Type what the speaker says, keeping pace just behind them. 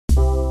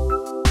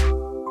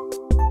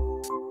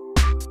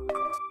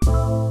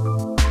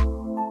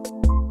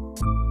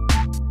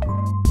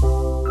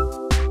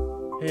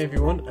Hey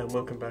everyone, and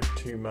welcome back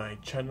to my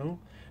channel.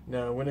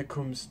 Now, when it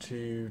comes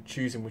to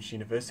choosing which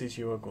universities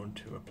you are going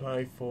to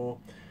apply for,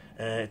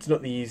 it's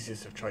not the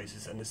easiest of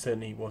choices, and it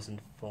certainly wasn't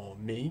for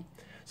me.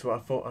 So what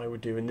I thought I would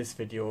do in this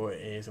video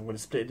is I'm going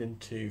to split it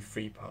into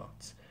three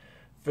parts.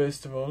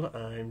 First of all,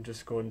 I'm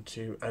just going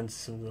to answer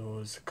some of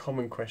those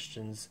common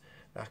questions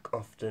that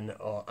often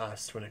are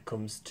asked when it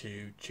comes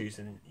to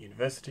choosing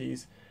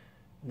universities.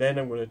 Then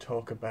I'm going to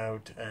talk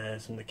about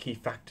some of the key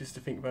factors to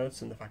think about,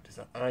 some of the factors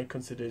that I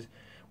considered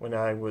when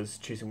I was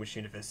choosing which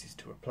universities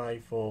to apply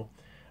for.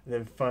 And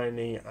then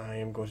finally, I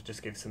am going to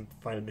just give some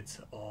final bits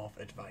of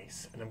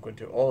advice, and I'm going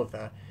to do all of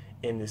that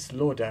in this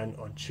lowdown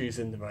on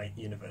choosing the right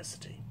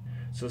university.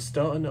 So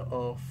starting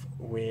off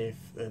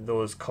with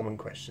those common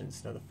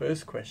questions. Now the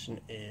first question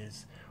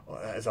is,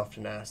 or as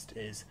often asked,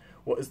 is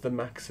what is the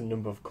maximum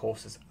number of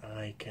courses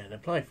I can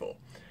apply for?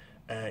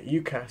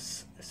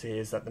 UCAS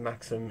says that the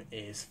maximum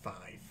is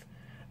 5.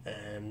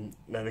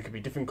 Now there could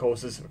be different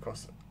courses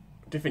across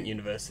different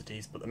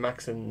universities, but the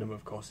maximum number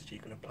of courses you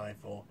can apply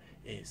for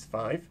is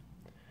 5.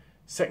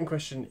 Second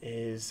question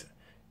is,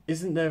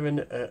 isn't there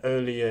an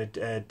earlier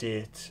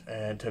date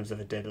in terms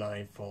of a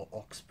deadline for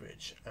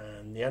Oxbridge?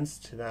 And the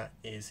answer to that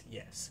is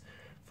yes.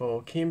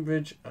 For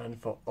Cambridge and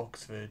for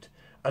Oxford,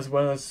 as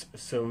well as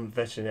some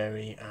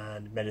veterinary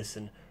and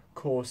medicine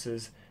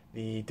courses,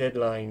 the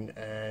deadline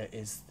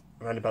is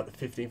around about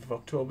the 15th of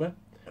October.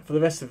 For the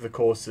rest of the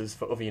courses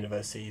for other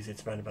universities,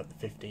 it's around about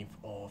the 15th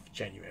of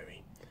January.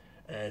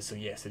 So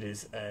yes, it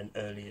is an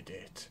earlier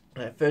date.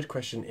 Third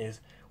question is,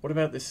 what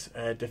about this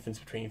difference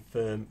between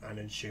firm and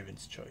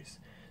insurance choice?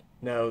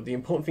 Now, the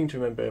important thing to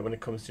remember when it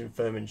comes to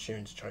firm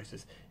insurance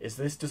choices is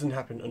this doesn't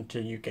happen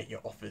until you get your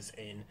offers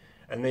in,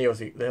 and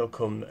they'll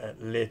come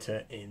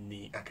later in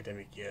the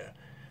academic year.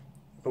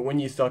 But when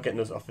you start getting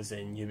those offers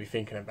in, you'll be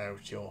thinking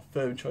about your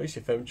firm choice.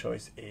 Your firm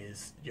choice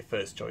is your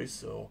first choice,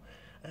 so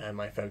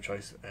my firm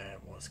choice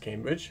was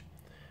Cambridge,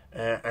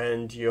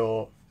 and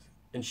your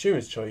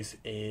insurance choice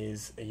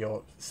is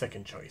your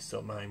second choice,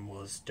 so mine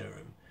was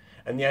Durham.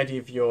 And the idea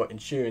of your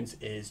insurance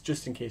is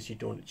just in case you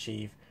don't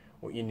achieve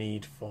what you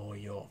need for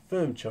your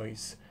firm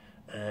choice,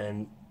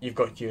 you've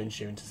got your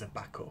insurance as a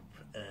backup.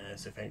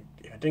 So if I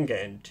didn't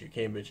get into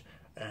Cambridge,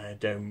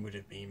 Durham would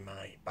have been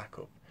my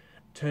backup.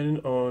 Turning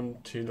on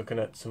to looking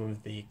at some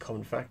of the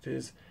common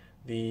factors.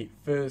 The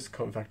first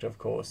common factor, of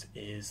course,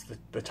 is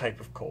the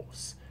type of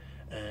course.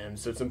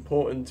 So it's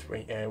important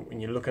when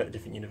you're looking at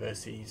different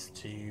universities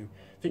to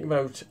think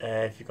about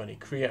if you've got any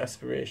career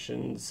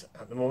aspirations.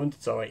 At the moment,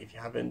 it's alright if you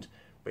haven't,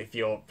 but if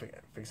you're, for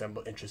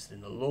example, interested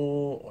in the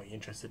law, or you're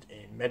interested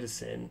in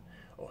medicine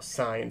or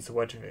science or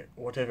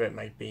whatever it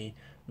might be,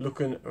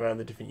 looking around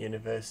the different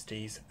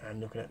universities and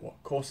looking at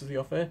what courses they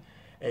offer,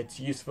 it's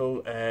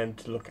useful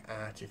to look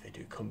at if they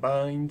do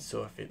combined,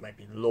 so if it might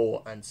be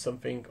law and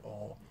something,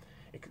 or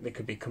they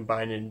could be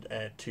combining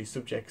two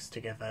subjects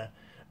together.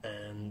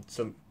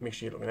 So make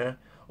sure you're looking at that.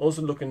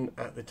 Also looking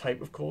at the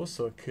type of course,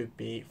 so it could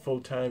be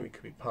full-time, it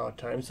could be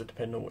part-time, so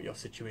depending on what your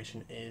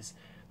situation is,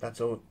 that's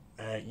all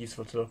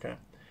useful to look at.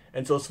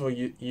 And it's also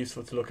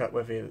useful to look at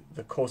whether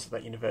the course at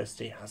that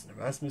university has an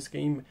Erasmus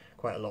scheme.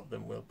 Quite a lot of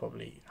them will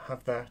probably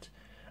have that.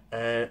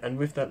 And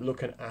with that,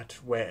 looking at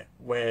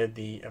where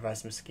the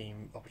Erasmus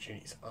scheme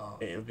opportunities are.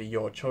 It'll be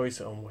your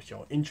choice on what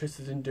you're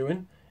interested in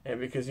doing,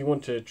 because you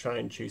want to try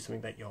and choose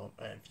something that you're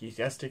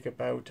enthusiastic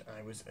about.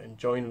 I was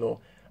enjoying law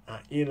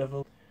at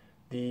A-level.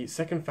 The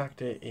second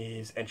factor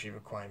is entry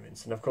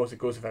requirements, and of course it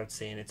goes without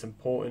saying it's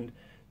important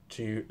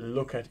to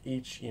look at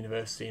each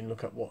university and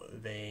look at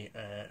what they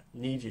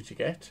need you to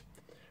get,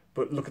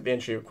 but look at the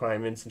entry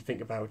requirements and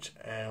think about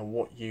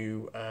what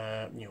you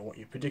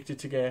predicted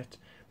to get,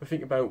 but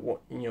think about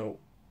what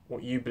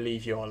you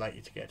believe you're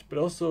likely to get. But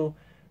also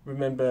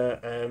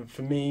remember,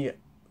 for me,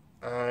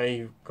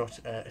 I got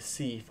a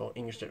C for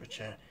English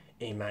literature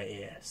in my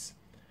AS.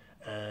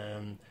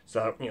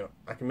 So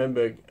I can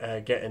remember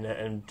getting it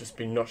and just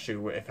being not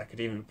sure if I could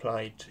even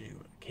apply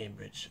to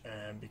Cambridge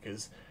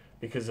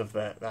because of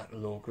that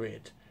low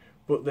grade.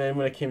 But then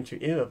when I came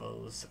to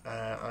A-levels,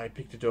 I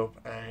picked it up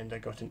and I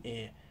got an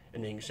A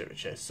in English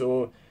literature.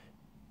 So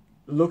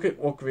look at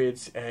what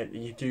grades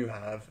you do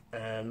have,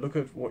 and look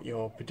at what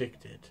you're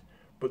predicted.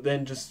 But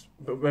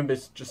remember,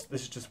 this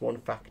is just one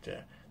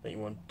factor that you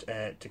want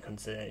to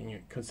consider. And you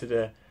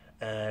consider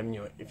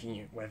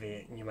whether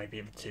you might be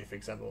able to, for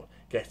example,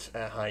 get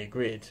a higher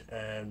grade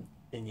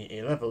in your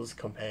A-levels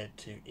compared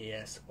to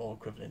AS or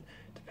equivalent,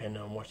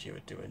 depending on what you were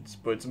doing.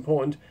 But it's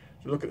important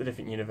to look at the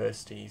different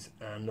universities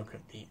and look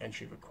at the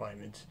entry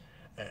requirement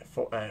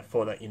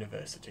for that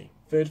university.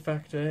 Third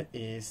factor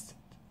is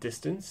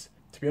distance.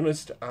 To be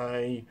honest,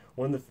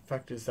 one of the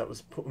factors that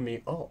was putting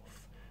me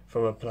off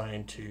from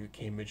applying to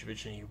Cambridge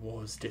originally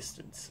was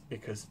distance,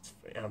 because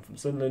I'm from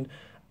Sunderland,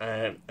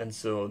 and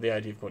so the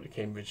idea of going to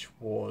Cambridge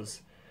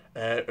was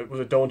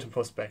a daunting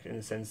prospect in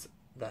the sense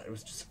that it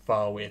was just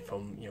far away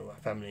from my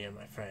family and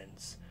my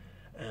friends,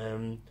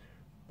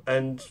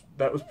 and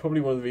that was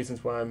probably one of the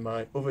reasons why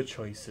my other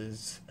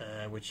choices,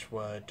 which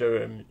were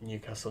Durham,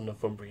 Newcastle,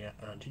 Northumbria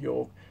and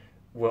York,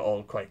 were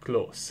all quite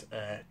close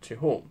to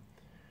home.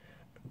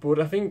 But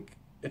I think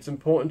it's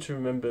important to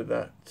remember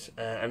that,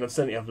 and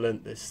I've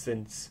learnt this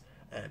since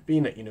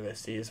being at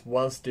university, is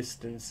whilst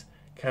distance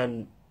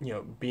can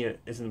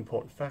is an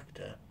important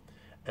factor.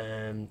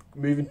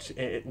 Moving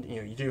to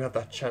you do have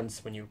that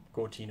chance when you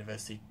go to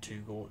university to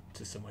go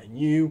to somewhere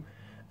new,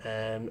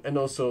 and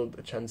also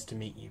the chance to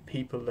meet new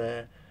people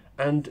there,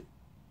 and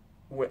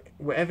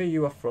wherever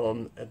you are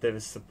from, there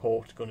is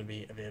support going to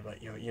be available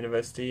at your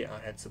university. I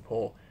had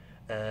support,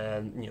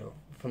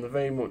 from the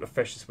very moment of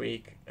Freshers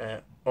Week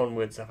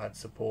onwards. I've had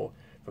support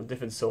from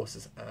different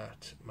sources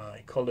at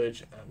my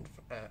college and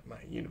at my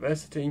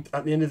university.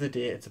 At the end of the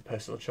day, it's a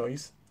personal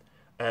choice.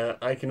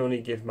 I can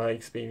only give my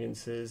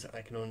experiences.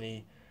 I can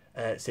only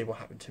say what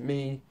happened to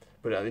me.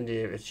 But at the end of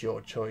the day, it's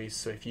your choice.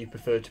 So if you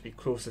prefer to be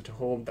closer to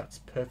home, that's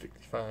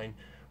perfectly fine.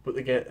 But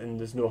again, and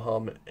there's no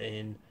harm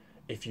in,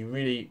 if you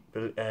really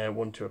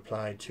want to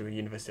apply to a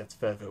university that's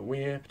further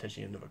away,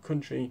 potentially in another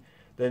country,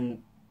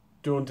 then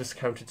don't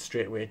discount it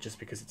straight away just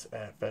because it's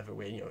further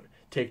away.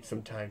 Take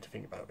some time to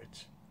think about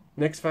it.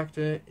 Next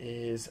factor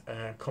is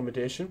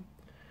accommodation.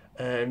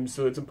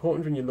 So it's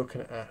important when you're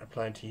looking at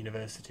applying to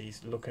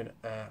universities, looking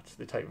at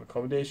the type of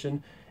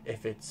accommodation.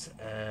 If it's,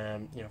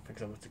 for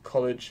example, it's a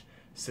college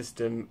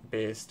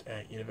system-based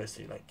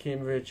university like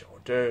Cambridge or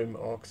Durham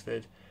or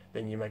Oxford,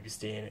 then you might be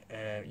staying,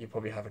 you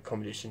probably have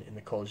accommodation in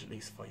the college at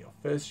least for your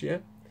first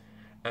year.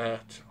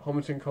 At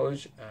Homerton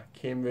College at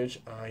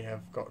Cambridge, I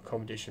have got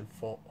accommodation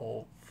for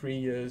all 3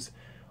 years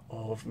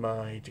of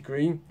my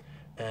degree,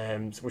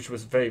 which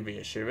was very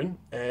reassuring.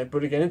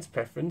 But again, it's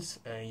preference.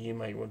 You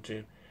might want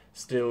to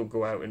still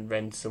go out and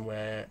rent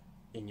somewhere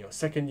in your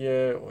second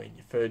year or in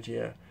your third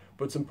year,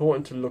 but it's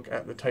important to look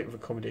at the type of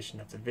accommodation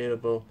that's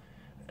available,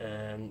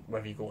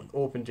 whether you go on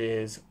open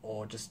days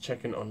or just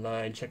checking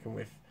online, checking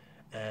with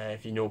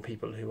if you know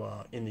people who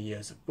are in the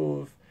years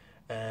above,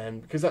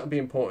 because that will be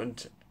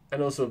important.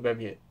 And also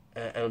maybe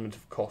an element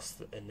of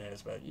cost in there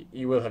as well.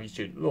 You will have your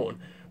student loan,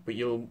 but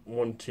you'll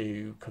want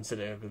to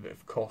consider a little bit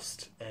of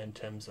cost in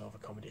terms of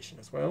accommodation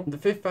as well. The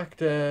fifth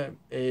factor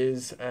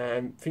is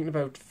thinking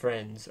about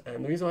friends.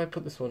 And the reason why I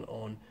put this one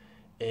on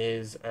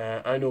is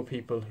I know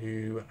people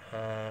who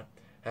have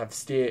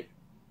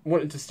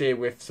wanted to stay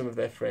with some of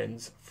their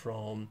friends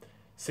from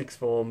sixth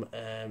form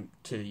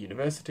to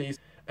universities.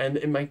 And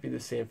it might be the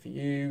same for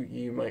you.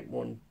 You might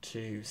want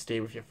to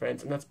stay with your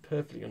friends, and that's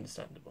perfectly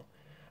understandable.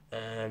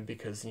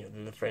 Because they're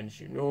the friends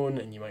you've known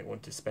and you might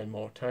want to spend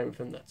more time with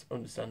them. That's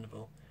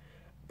understandable.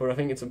 But I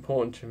think it's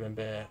important to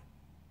remember,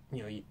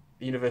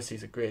 university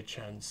is a great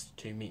chance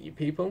to meet new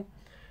people.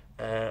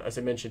 As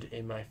I mentioned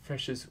in my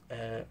Freshers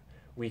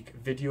Week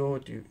video,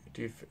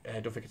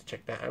 don't forget to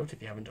check that out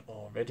if you haven't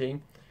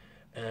already.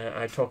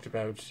 I talked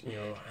about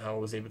how I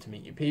was able to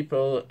meet new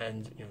people,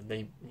 and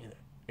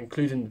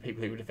including the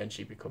people who would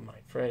eventually become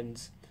my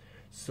friends.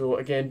 So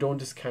again, don't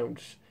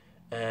discount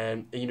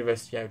a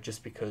university out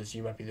just because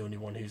you might be the only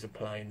one who's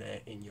applying there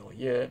in your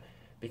year,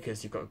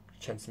 because you've got a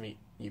chance to meet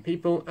new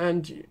people,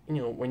 and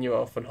when you're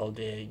off on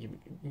holiday,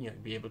 you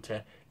be able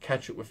to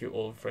catch up with your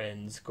old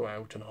friends, go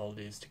out on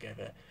holidays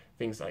together,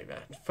 things like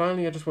that.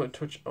 Finally, I just want to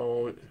touch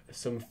on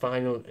some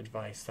final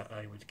advice that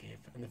I would give,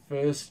 and the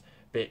first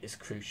bit is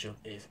crucial,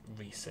 is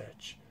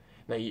research.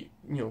 Now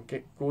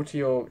go to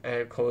your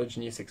college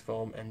in your sixth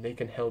form, and they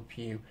can help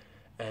you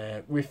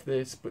with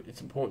this, but it's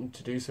important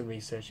to do some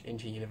research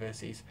into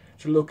universities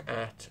to look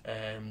at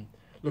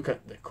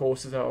the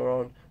courses that are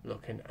on,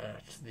 looking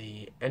at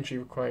the entry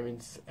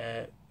requirements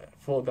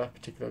for that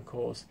particular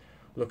course,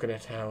 looking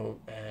at how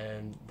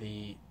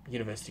the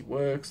university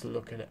works,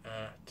 looking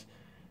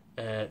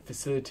at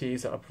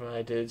facilities that are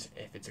provided.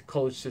 If it's a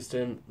college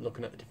system,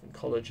 looking at the different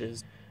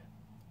colleges,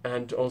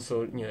 and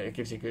also it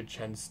gives you a good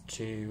chance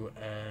to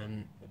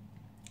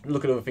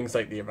look at other things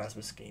like the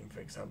Erasmus scheme,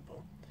 for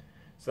example.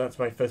 So that's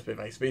my first bit of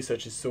advice.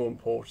 Research is so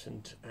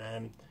important.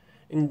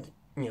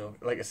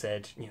 Like I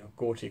said,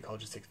 go to your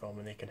college sixth form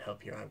and they can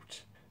help you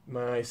out.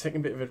 My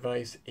second bit of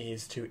advice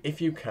is to, if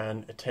you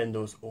can, attend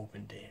those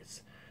open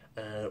days.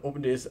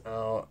 Open days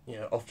are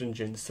often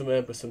during the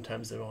summer, but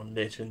sometimes they're on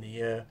later in the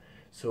year.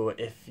 So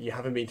if you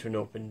haven't been to an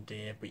open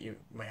day, but you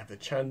might have the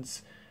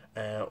chance,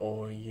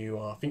 or you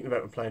are thinking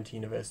about applying to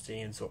university,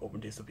 and so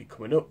open days will be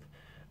coming up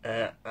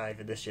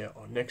either this year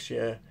or next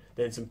year,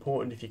 then it's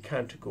important, if you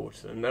can, to go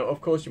to them. Now, of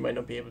course, you might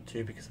not be able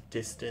to because of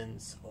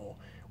distance or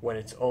when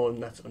it's on.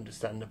 That's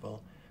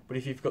understandable. But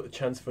if you've got the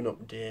chance for an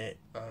open day,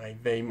 I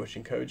very much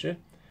encourage it.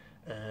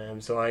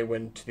 So I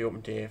went to the open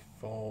day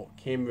for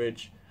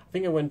Cambridge. I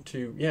think I went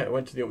to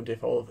the open day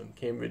for all of them: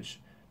 Cambridge,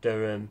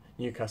 Durham,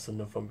 Newcastle,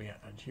 Northumbria,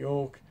 and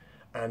York.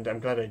 And I'm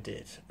glad I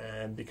did,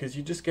 because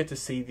you just get to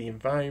see the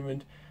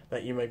environment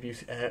that you might be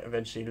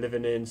eventually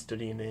living in,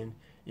 studying in.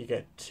 You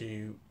get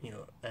to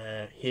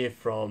hear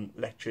from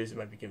lecturers who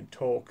might be giving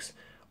talks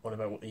on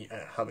about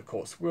how the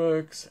course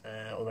works,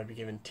 or might be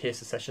giving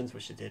taster sessions,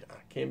 which they did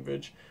at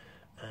Cambridge.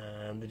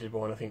 They did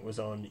one, I think, was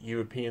on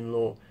European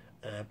law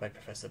by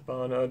Professor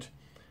Barnard.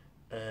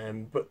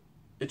 But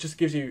it just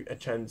gives you a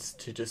chance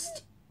to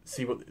just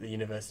see what the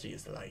university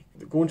is like.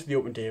 Going to the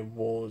open day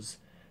was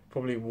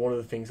probably one of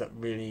the things that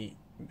really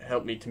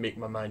helped me to make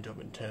my mind up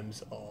in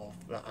terms of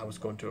that I was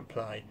going to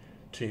apply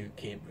to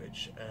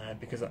Cambridge,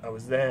 because I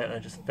was there and I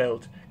just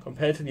felt,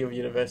 compared to the other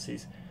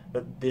universities,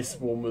 that this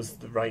one was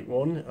the right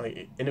one.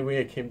 Like, in a way,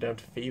 it came down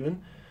to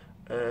feeling,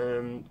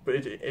 but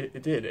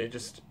it did.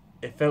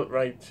 It felt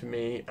right to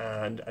me,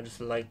 and I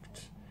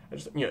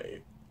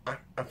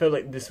felt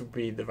like this would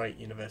be the right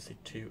university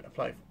to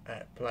apply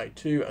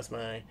to as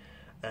my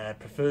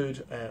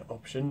preferred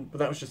option. But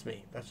that was just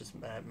me. That's just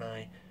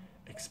my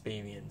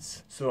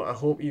experience. So I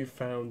hope you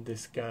found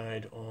this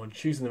guide on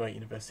choosing the right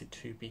university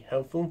to be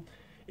helpful.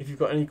 If you've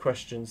got any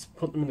questions,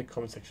 put them in the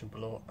comment section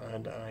below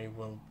and I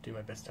will do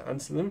my best to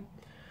answer them.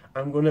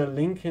 I'm going to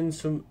link in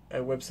some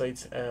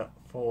websites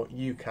for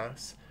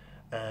UCAS,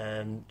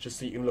 just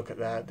so you can look at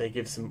that. They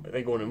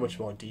go into much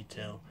more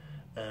detail,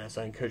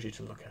 so I encourage you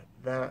to look at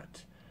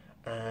that.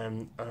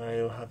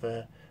 I'll have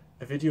a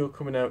video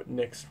coming out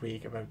next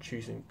week about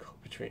choosing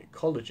between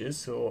colleges,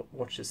 so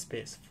watch this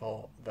space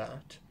for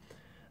that.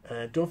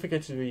 Don't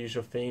forget to do the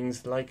usual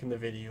things, liking the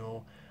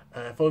video,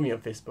 follow me on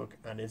Facebook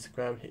and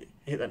Instagram,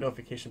 hit that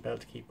notification bell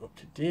to keep up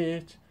to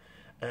date,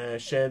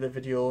 share the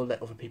video,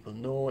 let other people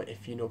know.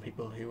 If you know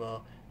people who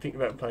are thinking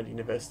about applying to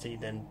university,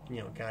 then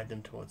guide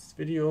them towards this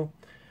video.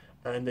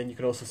 And then you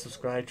can also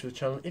subscribe to the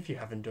channel if you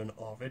haven't done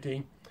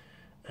already.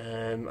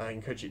 I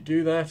encourage you to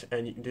do that,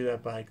 and you can do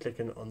that by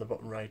clicking on the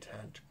bottom right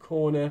hand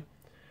corner.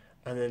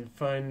 And then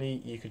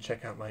finally, you can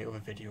check out my other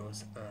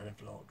videos and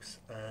vlogs,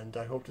 and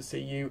I hope to see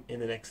you in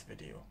the next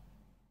video.